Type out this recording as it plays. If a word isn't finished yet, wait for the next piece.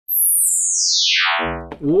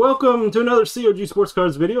Welcome to another COG Sports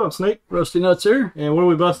Cards video. I'm Snake. Rusty Nuts here. And what are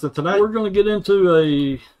we busting tonight? We're going to get into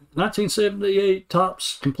a 1978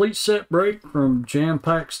 Topps complete set break from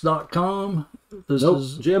jampacks.com. This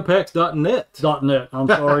is jampacks.net. .net. I'm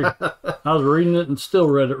sorry. I was reading it and still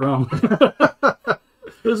read it wrong.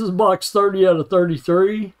 This is box 30 out of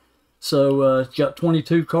 33. So it's got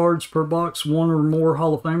 22 cards per box, one or more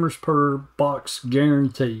Hall of Famers per box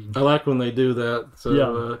guaranteed. I like when they do that. So,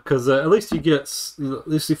 yeah. Because at least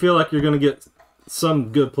you feel like you're going to get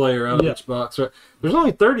some good player out of each box. Right? There's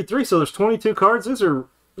only 33, so there's 22 cards.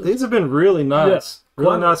 These have been really nice. Yeah.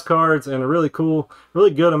 Really nice cards and a really cool, really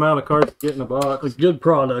good amount of cards to get in a box. A good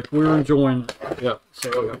product. We're enjoying it. Yeah.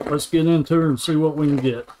 So let's get into it and see what we can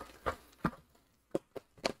get.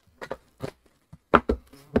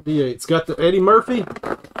 D8. It's got the Eddie Murphy.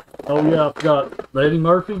 Oh yeah, I've got the Eddie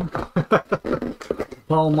Murphy.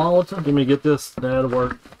 Paul Molitor. Let me get this. That'll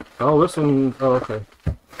work. Oh, this one. Oh, okay.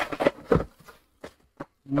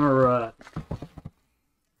 All right.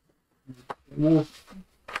 We'll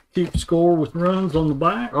keep score with runs on the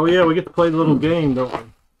back. Oh yeah, we get to play the little game, don't we?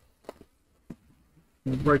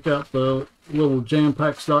 We'll break out the little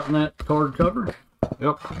jampacks.net card cover.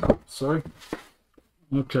 Yep. Sorry.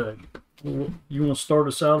 Okay. You want to start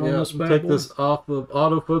us out on this bad take boy? this off of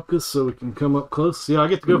autofocus so we can come up close. Yeah, I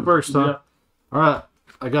get to go first, huh? Yeah. All right.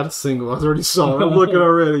 I got a single. I already saw it. I'm looking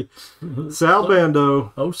already. Sal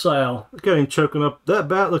Bando. Oh, Sal. Look at him choking up. That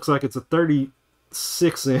bat looks like it's a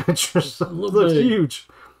 36-inch or something. It looks huge.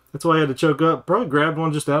 That's why I had to choke up. Probably grabbed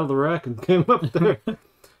one just out of the rack and came up there.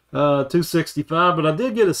 265, but I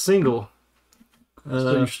did get a single.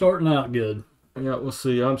 So you're starting out good. Yeah, we'll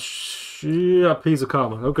see. Yep, he's a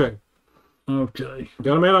common. Okay. Okay.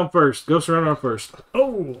 Got a man on first. Ghost runner on first.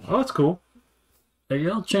 Oh, that's cool.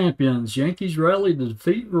 AL champions. Yankees rally to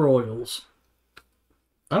defeat Royals.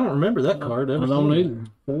 I don't remember that card. I don't either.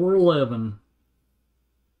 411.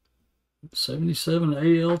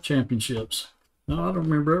 77 AL championships. No, I don't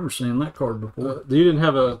remember ever seeing that card before. You didn't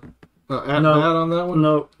have a at-bat on that one?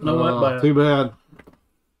 No, at-bat. Too bad.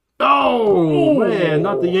 Oh, man,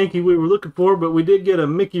 not the Yankee we were looking for, but we did get a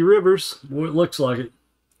Mickey Rivers. Boy, it looks like it.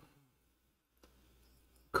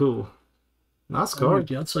 Cool. Nice card.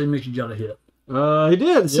 I'd say Mickey got a hit. He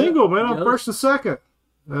did. Single, man, on first and second.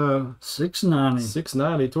 690.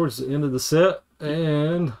 690 towards the end of the set.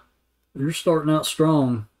 And you're starting out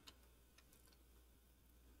strong.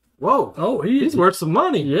 Whoa. Oh, he's worth some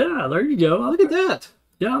money. Yeah, there you go. Look at that.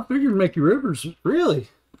 Yeah, I figured Mickey Rivers. Really?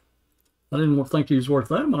 I didn't think he was worth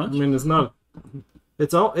that much. I mean, it's not.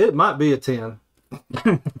 It might be a 10.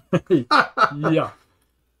 Yeah.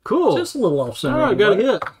 Cool. Just a little off center. All right, got a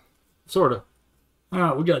hit. Sort of. All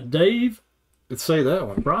right, we got Dave. Let's say that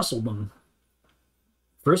one. Frosselman.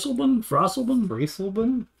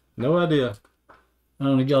 Frosselman? No idea.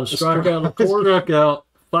 And he got a strikeout, of course. Struck out.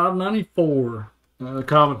 594.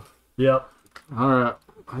 Common. Yep. All right.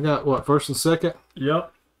 I got, what, first and second?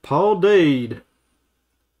 Yep. Paul Dade.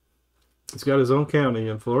 He's got his own county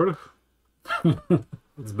in Florida.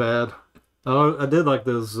 It's bad. Oh, I did like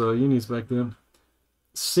those unis back then.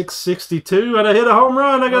 662, and I hit a home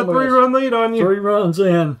run. I got a 3-run lead on you. 3 runs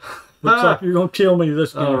in. Looks like you're going to kill me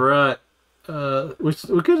this game. All right. We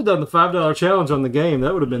could have done the $5 challenge on the game.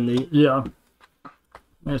 That would have been neat. Yeah.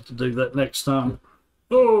 I have to do that next time.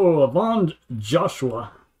 Oh, Von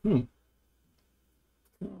Joshua. All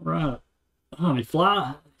right. Honey,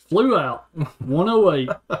 flew out. 108.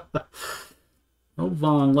 Oh,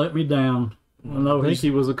 Von let me down. I think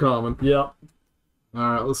he was a common. Yep. All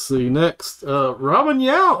right, let's see. Next, Robin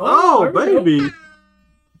Yount. Oh, baby.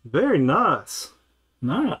 Very nice.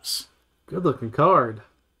 Nice. Good looking card.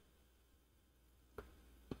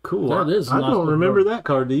 Cool. That is I nice. don't remember that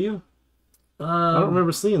card, do you? I don't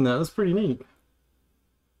remember seeing that. That's pretty neat.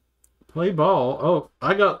 Play ball.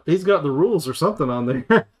 Oh, he's got the rules or something on there.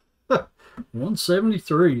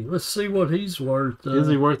 173. Let's see what he's worth. Is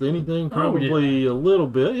he worth anything? Probably a little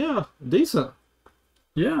bit. Yeah, decent.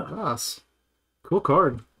 Yeah. Nice. Cool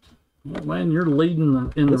card. Oh, man, you're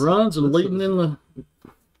leading in the runs and leading in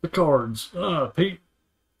the cards. Pete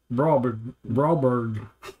Broberg.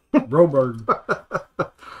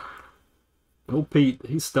 Oh, Pete,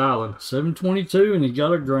 he's styling. 722, and he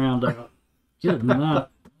got a ground out. Good night.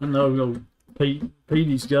 I know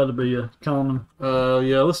Petey's got to be a common.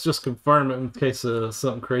 Yeah, let's just confirm it in case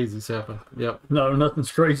something crazy's happened. Yep. No,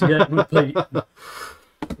 nothing's crazy happened with Pete.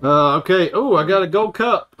 Okay. Oh, I got a gold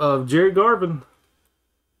cup of Jerry Garvin.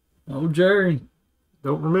 Oh, Jerry.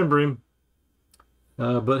 Don't remember him.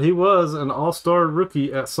 But he was an all-star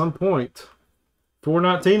rookie at some point.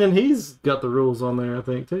 419, and he's got the rules on there, I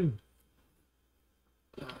think, too.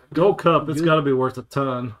 Gold Cup, it's got to be worth a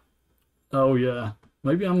ton. Oh, yeah.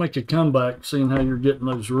 Maybe I'll make a comeback, seeing how you're getting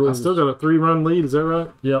those rules. I still got a 3-run lead, is that right?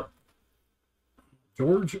 Yep.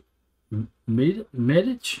 George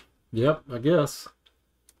Medic? Yep, I guess.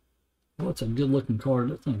 Well, that's a good-looking card.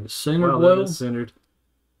 That thing is centered Wow, well. that is centered.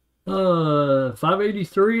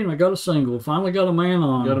 583, and I got a single. Finally got a man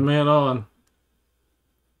on. Got a man on.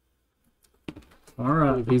 All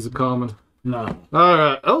right. He's a common. No. All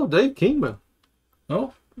right. Oh, Dave Kingman.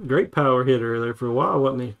 Oh. Great power hitter there for a while,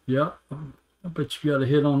 wasn't he? Yeah. I bet you got a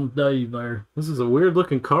hit on Dave there. This is a weird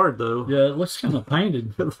looking card, though. Yeah, it looks kind of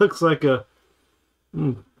painted. It looks like a...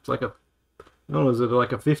 it's like a... I don't know, is it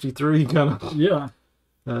like a 53 kind of... Yeah.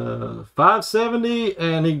 570,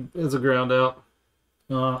 and he is a ground out.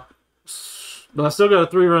 But I still got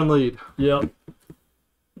a 3-run lead. Yep.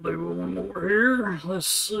 Do one more here. Let's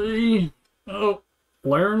see. Oh,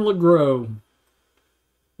 Laren LeGros.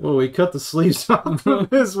 Whoa, he cut the sleeves off from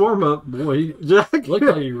his warm-up. Boy, Jack. looked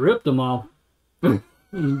like he ripped them off.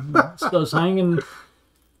 Stuff's hanging.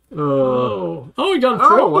 Oh, he got a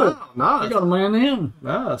trouble. Wow, nice. I got a man in.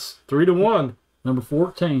 Nice. 3-1. Number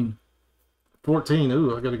 14. 14.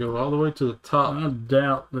 Ooh, I got to go all the way to the top. I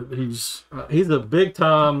doubt that he's He's a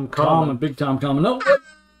big-time common. big time common. No,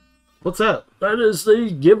 What's that? that is the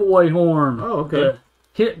giveaway horn. Oh, okay. The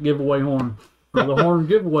hit giveaway horn. Or the horn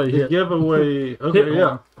giveaway hit. Giveaway. Okay, Hit yeah.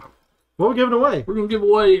 horn. What are we giving away? We're going to give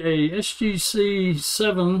away a SGC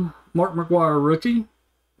 7 Mark McGuire rookie.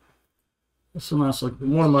 That's a nice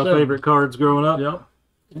looking. One of my favorite cards growing up. Yep.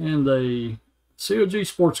 And a COG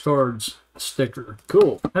Sports Cards sticker.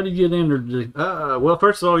 Cool. How do you get entered today? Well,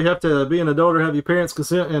 first of all, you have to be an adult or have your parents'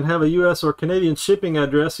 consent and have a U.S. or Canadian shipping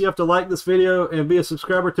address. You have to like this video and be a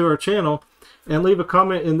subscriber to our channel and leave a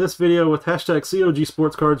comment in this video with hashtag COG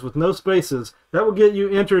Sports Cards with no spaces. That will get you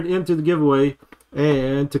entered into the giveaway.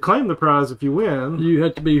 And to claim the prize if you win, You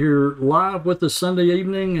have to be here live with us Sunday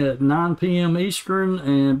evening at 9 p.m. Eastern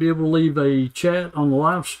and be able to leave a chat on the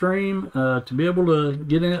live stream to be able to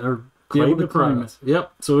get in or be able to claim it.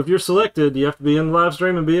 Yep. So if you're selected, you have to be in the live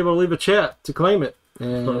stream and be able to leave a chat to claim it.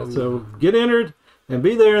 And so get entered and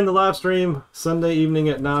be there in the live stream Sunday evening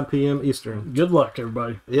at 9 p.m. Eastern. Good luck,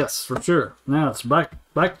 everybody. Yes, for sure. Now it's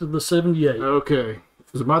back to the 78. Okay.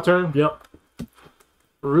 Is it my turn? Yep.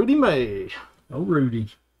 Rudy May. Oh, Rudy.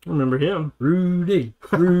 Remember him? Rudy.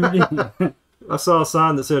 I saw a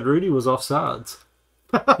sign that said Rudy was offsides.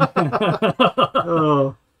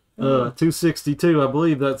 Oh, 262. I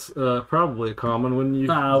believe that's probably a common. Wouldn't you? Is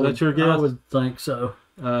that your guess? I would think so.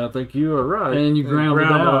 I think you are right. And you grounded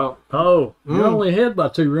out. Oh, you're only ahead by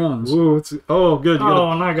 2 runs. Ooh, good.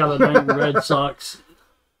 Oh, and I got a dang Red Sox.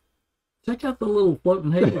 Check out the little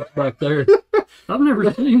floating heads back there. I've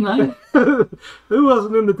never seen that. Who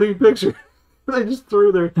wasn't in the team picture? They just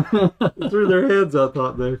threw their heads, I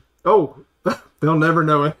thought there. Oh, they'll never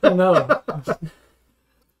know it. No.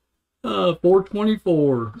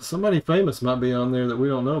 424. Somebody famous might be on there that we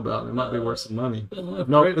don't know about. It might be worth some money.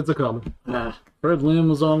 No, it's a common. Fred Lim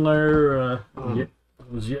was on there.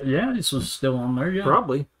 This was still on there. Yeah,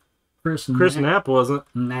 Probably. Chris Knapp wasn't.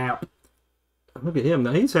 Knapp. Look at him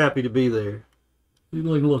now. He's happy to be there. He's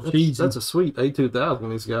looking a little cheesy. That's a sweet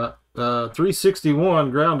A2000 he's got.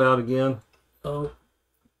 361 ground out again. Oh.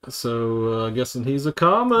 So guessing he's a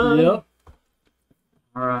common. Yep.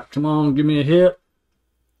 All right, come on, give me a hit.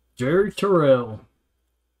 Jerry Terrell.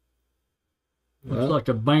 Looks like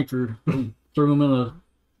a banker. Threw him in a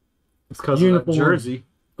uniform jersey.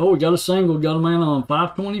 Oh, we got a single. Got a man on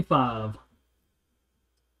 525.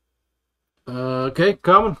 Okay,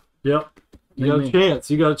 common. Yep. You got a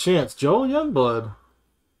chance. You got a chance. Joel Youngblood.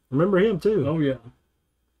 Remember him too. Oh yeah.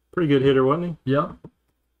 Pretty good hitter, wasn't he? Yep.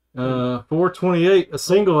 428. A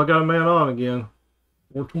single. I got a man on again.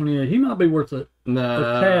 428. He might be worth a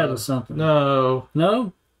pad or something. No.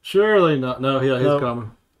 No? Surely not. No, yeah, he's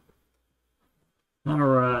coming. All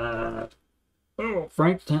right. Oh,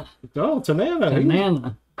 Frank Tanana.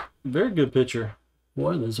 Tanana. Very good pitcher.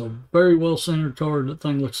 Boy, there's a very well centered card. That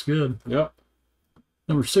thing looks good. Yep.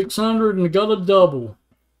 Number 600 and got a double.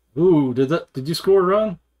 Ooh, did you score a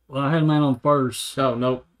run? Well, I had a man on first. Oh,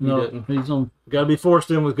 nope. No, you didn't. He's on. Got to be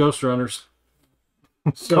forced in with ghost runners.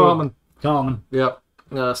 Common. Yep.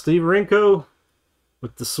 Steve Rinko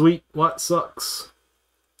with the sweet white socks.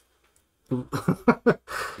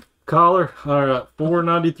 Collar. All right.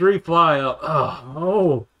 493 fly out.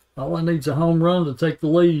 Oh. All I need's a home run to take the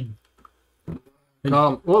lead.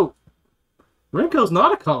 Whoa. Rinko's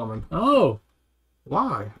not a common. Oh.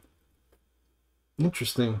 Why?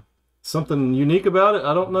 Interesting. Something unique about it?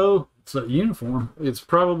 I don't know. It's that uniform. It's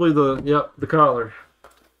probably the collar.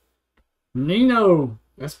 Nino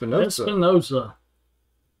Espinosa.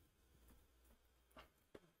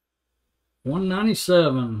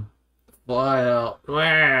 197. Fly out.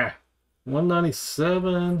 Wah.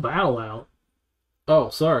 197. Foul out. Oh,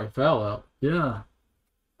 sorry. Foul out. Yeah.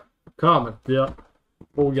 Common. Yeah.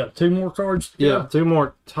 Well, we got 2 more cards. Yeah, 2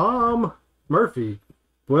 more. Tom Murphy.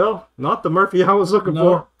 Well, not the Murphy I was looking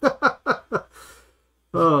for.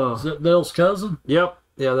 Oh. Is that Dale's cousin? Yep.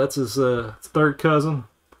 Yeah, that's his 3rd cousin.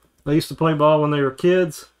 They used to play ball when they were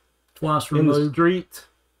kids. Twice in the removed. street.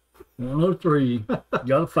 103.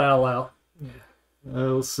 Got a foul out.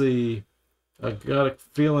 Let's see. I got a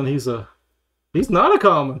feeling he's not a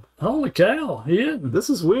common. Holy cow, he isn't. This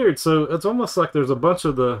is weird. So it's almost like there's a bunch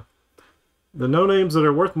of the no-names that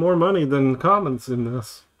are worth more money than commons in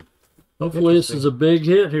this. Hopefully this is a big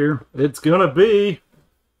hit here. It's going to be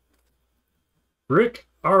Rick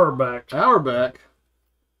Auerbach. Auerbach.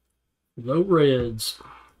 No Reds.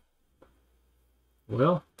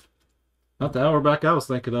 Well, not the Auerbach I was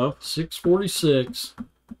thinking of. 646.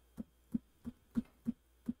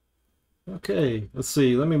 Okay, let's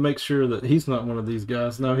see. Let me make sure that he's not one of these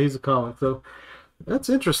guys. No, he's a comic. So that's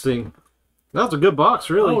interesting. That was a good box,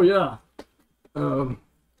 really. Oh, yeah.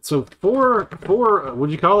 So four,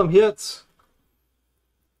 would you call them hits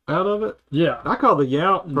out of it? Yeah. I call the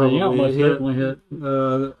Yount probably the Yount a hit. definitely hit.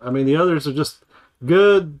 I mean, the others are just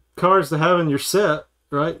good cards to have in your set,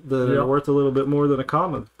 right? That are worth a little bit more than a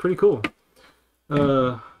common. Pretty cool.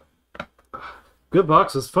 Good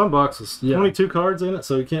boxes, fun boxes. Yeah. 22 cards in it,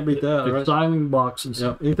 so you can't beat that, right? Exciting boxes.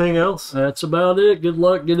 Yep. Anything else? That's about it. Good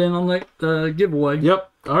luck. Get in on that giveaway. Yep.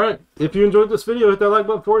 All right. If you enjoyed this video, hit that like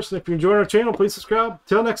button for us. And if you're enjoying our channel, please subscribe.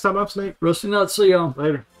 Till next time, I'm Snake. Rusty Nuts. See y'all.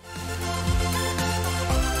 Later.